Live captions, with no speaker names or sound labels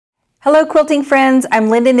Hello quilting friends, I'm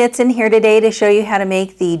Linda Knitson here today to show you how to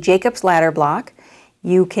make the Jacob's ladder block.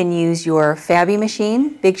 You can use your Fabi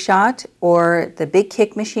machine, Big Shot, or the Big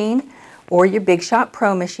Kick machine, or your Big Shot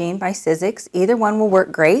Pro machine by Sizzix. Either one will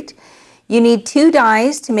work great. You need 2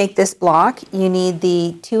 dies to make this block. You need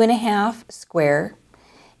the 2.5 square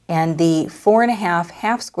and the 4.5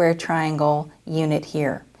 half square triangle unit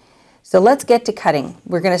here. So let's get to cutting.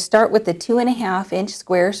 We're going to start with the 2.5 inch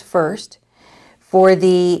squares first. For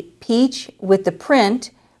the peach with the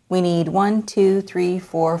print, we need 1, 2, 3,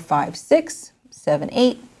 4, 5, 6, 7,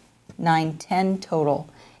 8, 9, 10 total.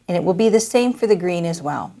 And it will be the same for the green as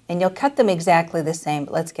well. And you'll cut them exactly the same,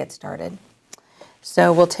 but let's get started.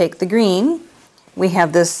 So we'll take the green. We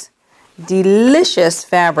have this delicious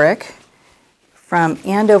fabric from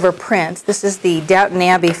Andover Prints. This is the Downton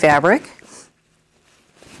Abbey fabric,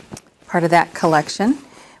 part of that collection.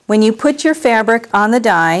 When you put your fabric on the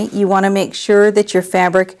die, you want to make sure that your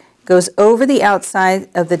fabric goes over the outside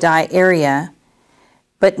of the die area,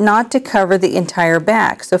 but not to cover the entire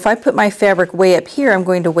back. So if I put my fabric way up here, I'm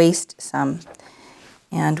going to waste some.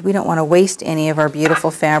 And we don't want to waste any of our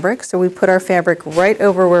beautiful fabric, so we put our fabric right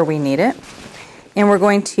over where we need it. And we're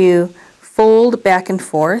going to fold back and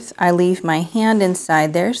forth. I leave my hand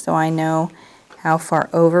inside there so I know how far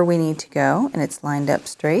over we need to go, and it's lined up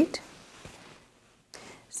straight.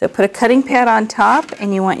 So put a cutting pad on top,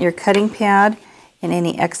 and you want your cutting pad and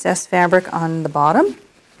any excess fabric on the bottom.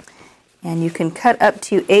 And you can cut up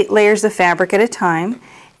to 8 layers of fabric at a time,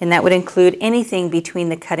 and that would include anything between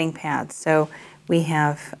the cutting pads. So we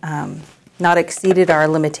have not exceeded our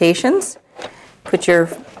limitations. Put your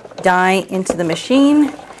die into the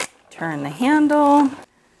machine, turn the handle.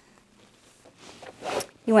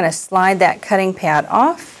 You want to slide that cutting pad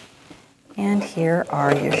off, and here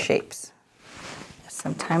are your shapes.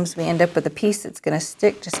 Sometimes we end up with a piece that's going to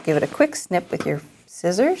stick. Just give it a quick snip with your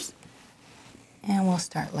scissors, and we'll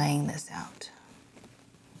start laying this out.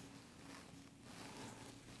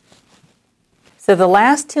 So the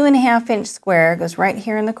last 2.5 inch square goes right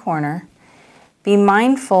here in the corner. Be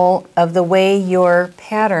mindful of the way your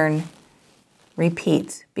pattern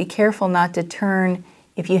repeats. Be careful not to turn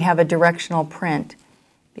if you have a directional print.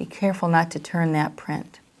 Be careful not to turn that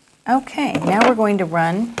print. Okay, now we're going to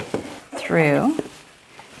run through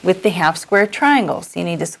with the half square triangle. So you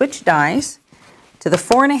need to switch dies to the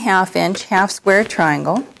 4.5 inch half square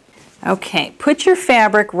triangle. Okay, put your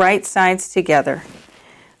fabric right sides together.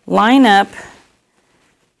 Line up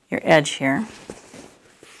your edge here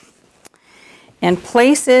and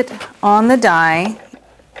place it on the die,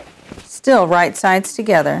 still right sides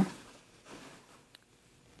together.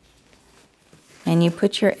 And you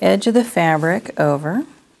put your edge of the fabric over.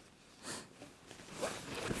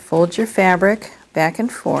 Fold your fabric back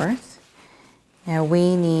and forth. Now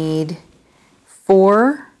we need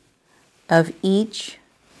 4 of each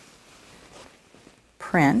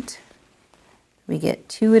print. We get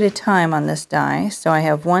 2 at a time on this die, so I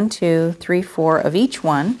have 1, 2, 3, 4 of each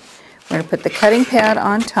one. We're going to put the cutting pad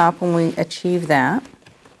on top when we achieve that.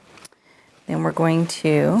 Then we're going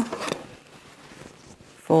to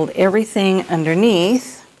fold everything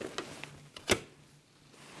underneath.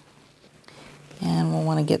 And we'll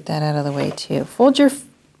want to get that out of the way too. Fold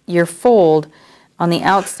your fold on the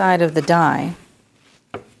outside of the die.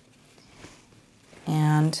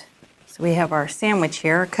 And so we have our sandwich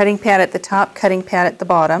here, cutting pad at the top, cutting pad at the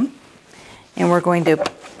bottom. And we're going to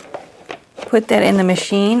put that in the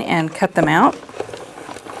machine and cut them out.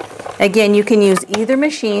 Again, you can use either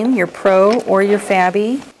machine, your Pro or your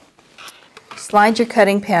Fabi. Slide your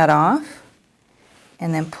cutting pad off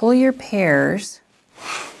and then pull your pairs.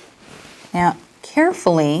 Now,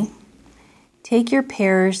 carefully take your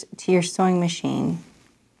pairs to your sewing machine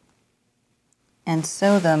and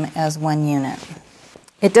sew them as one unit.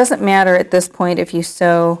 It doesn't matter at this point if you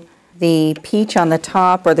sew the peach on the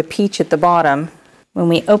top or the peach at the bottom. When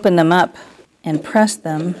we open them up and press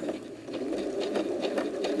them,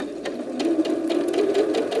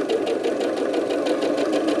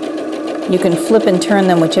 you can flip and turn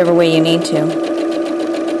them whichever way you need to.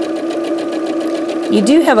 You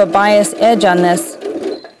do have a bias edge on this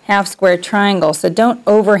half square triangle, so don't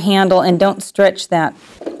overhandle and don't stretch that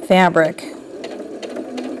fabric.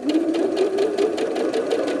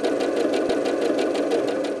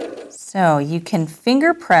 So you can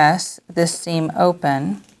finger press this seam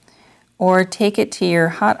open or take it to your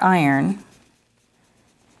hot iron.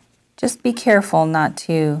 Just be careful not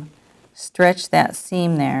to stretch that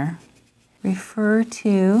seam there. Refer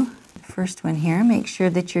to the first one here. Make sure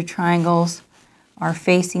that your triangles are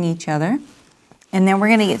facing each other. And then we're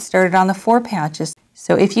going to get started on the 4 patches.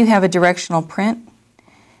 So if you have a directional print,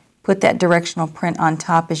 put that directional print on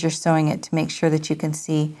top as you're sewing it to make sure that you can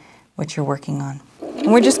see what you're working on.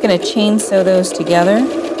 And we're just going to chain sew those together.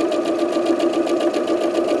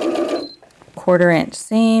 1/4 inch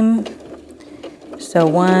seam, sew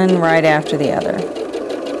one right after the other.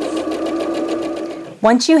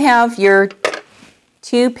 Once you have your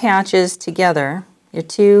 2 patches together, your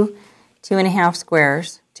 2.5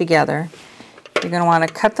 squares together, you're going to want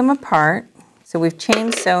to cut them apart. So we've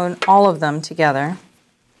chain sewn all of them together.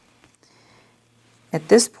 At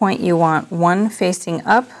this point you want one facing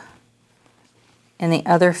up and the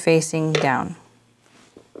other facing down.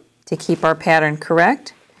 To keep our pattern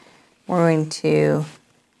correct, we're going to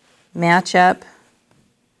match up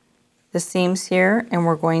the seams here, and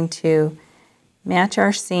we're going to match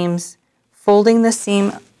our seams, folding the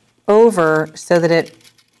seam over so that it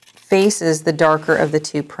faces the darker of the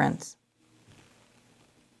 2 prints.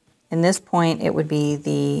 In this point, it would be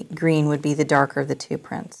the green would be the darker of the 2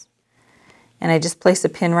 prints. And I just place a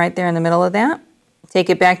pin right there in the middle of that. Take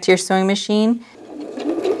it back to your sewing machine.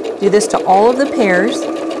 Do this to all of the pairs.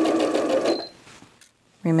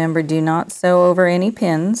 Remember, do not sew over any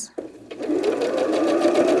pins.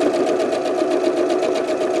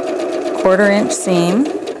 1/4 inch seam.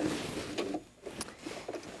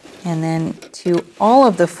 And then to all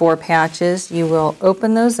of the 4 patches, you will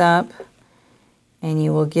open those up and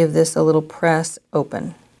you will give this a little press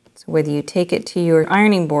open. So whether you take it to your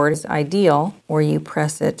ironing board is ideal, or you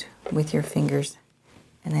press it with your fingers,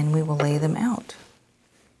 and then we will lay them out.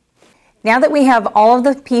 Now that we have all of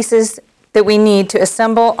the pieces that we need to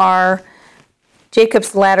assemble our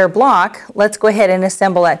Jacob's ladder block, let's go ahead and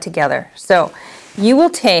assemble that together. So you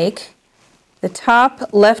will take the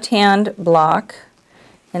top left-hand block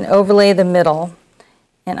and overlay the middle.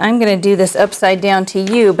 And I'm going to do this upside down to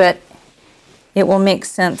you, but it will make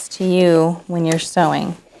sense to you when you're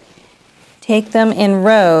sewing. Take them in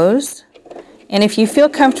rows, and if you feel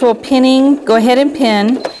comfortable pinning, go ahead and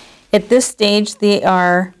pin. At this stage, they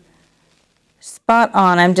are spot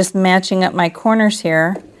on. I'm just matching up my corners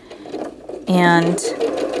here and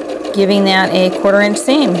giving that a 1/4 inch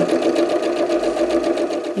seam.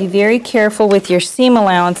 Be very careful with your seam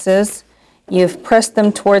allowances. You've pressed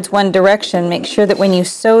them towards one direction. Make sure that when you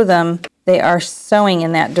sew them, they are sewing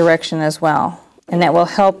in that direction as well. And that will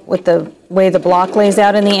help with the way the block lays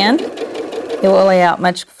out in the end. It will lay out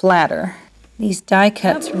much flatter. These die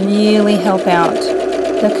cuts really help out.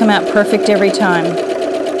 They'll come out perfect every time.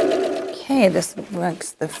 Okay, this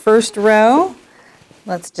marks the first row.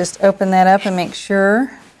 Let's just open that up and make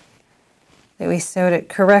sure that we sewed it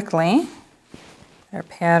correctly. Our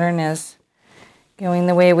pattern is going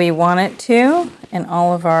the way we want it to, and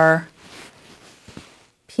all of our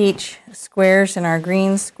peach squares and our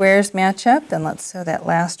green squares match up. Then let's sew that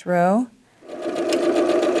last row.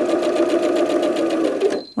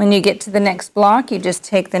 When you get to the next block, you just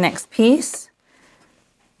take the next piece,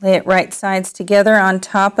 lay it right sides together on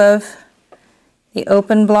top of the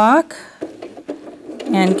open block,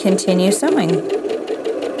 and continue sewing.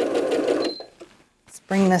 Let's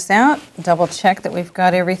bring this out, double check that we've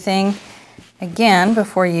got everything again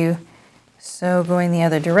before you sew going the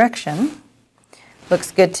other direction. Looks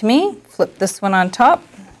good to me. Flip this one on top,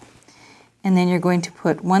 and then you're going to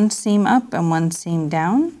put one seam up and one seam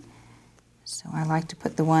down. So I like to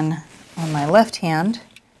put the one on my left hand,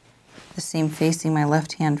 the seam facing my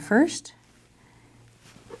left hand first.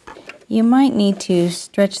 You might need to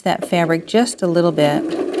stretch that fabric just a little bit,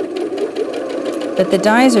 but the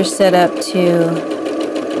dies are set up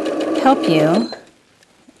to help you.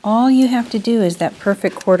 All you have to do is that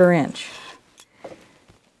perfect 1/4 inch.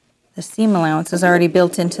 The seam allowance is already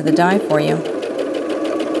built into the die for you.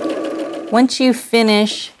 Once you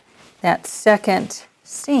finish that second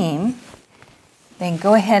seam, then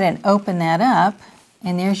go ahead and open that up,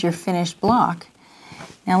 and there's your finished block.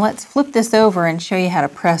 Now let's flip this over and show you how to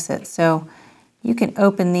press it. So you can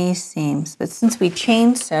open these seams, but since we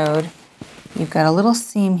chain sewed, you've got a little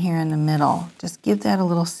seam here in the middle. Just give that a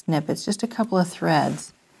little snip. It's just a couple of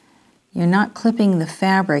threads. You're not clipping the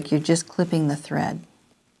fabric, you're just clipping the thread.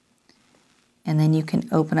 And then you can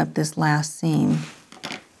open up this last seam,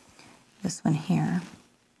 this one here,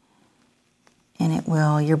 and it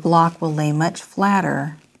will, your block will lay much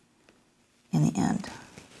flatter in the end.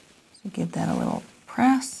 So give that a little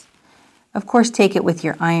press. Of course, take it with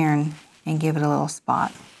your iron and give it a little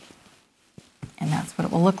spot. And that's what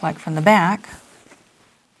it will look like from the back.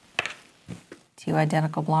 2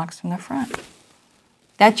 identical blocks from the front.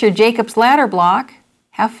 That's your Jacob's ladder block.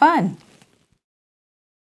 Have fun.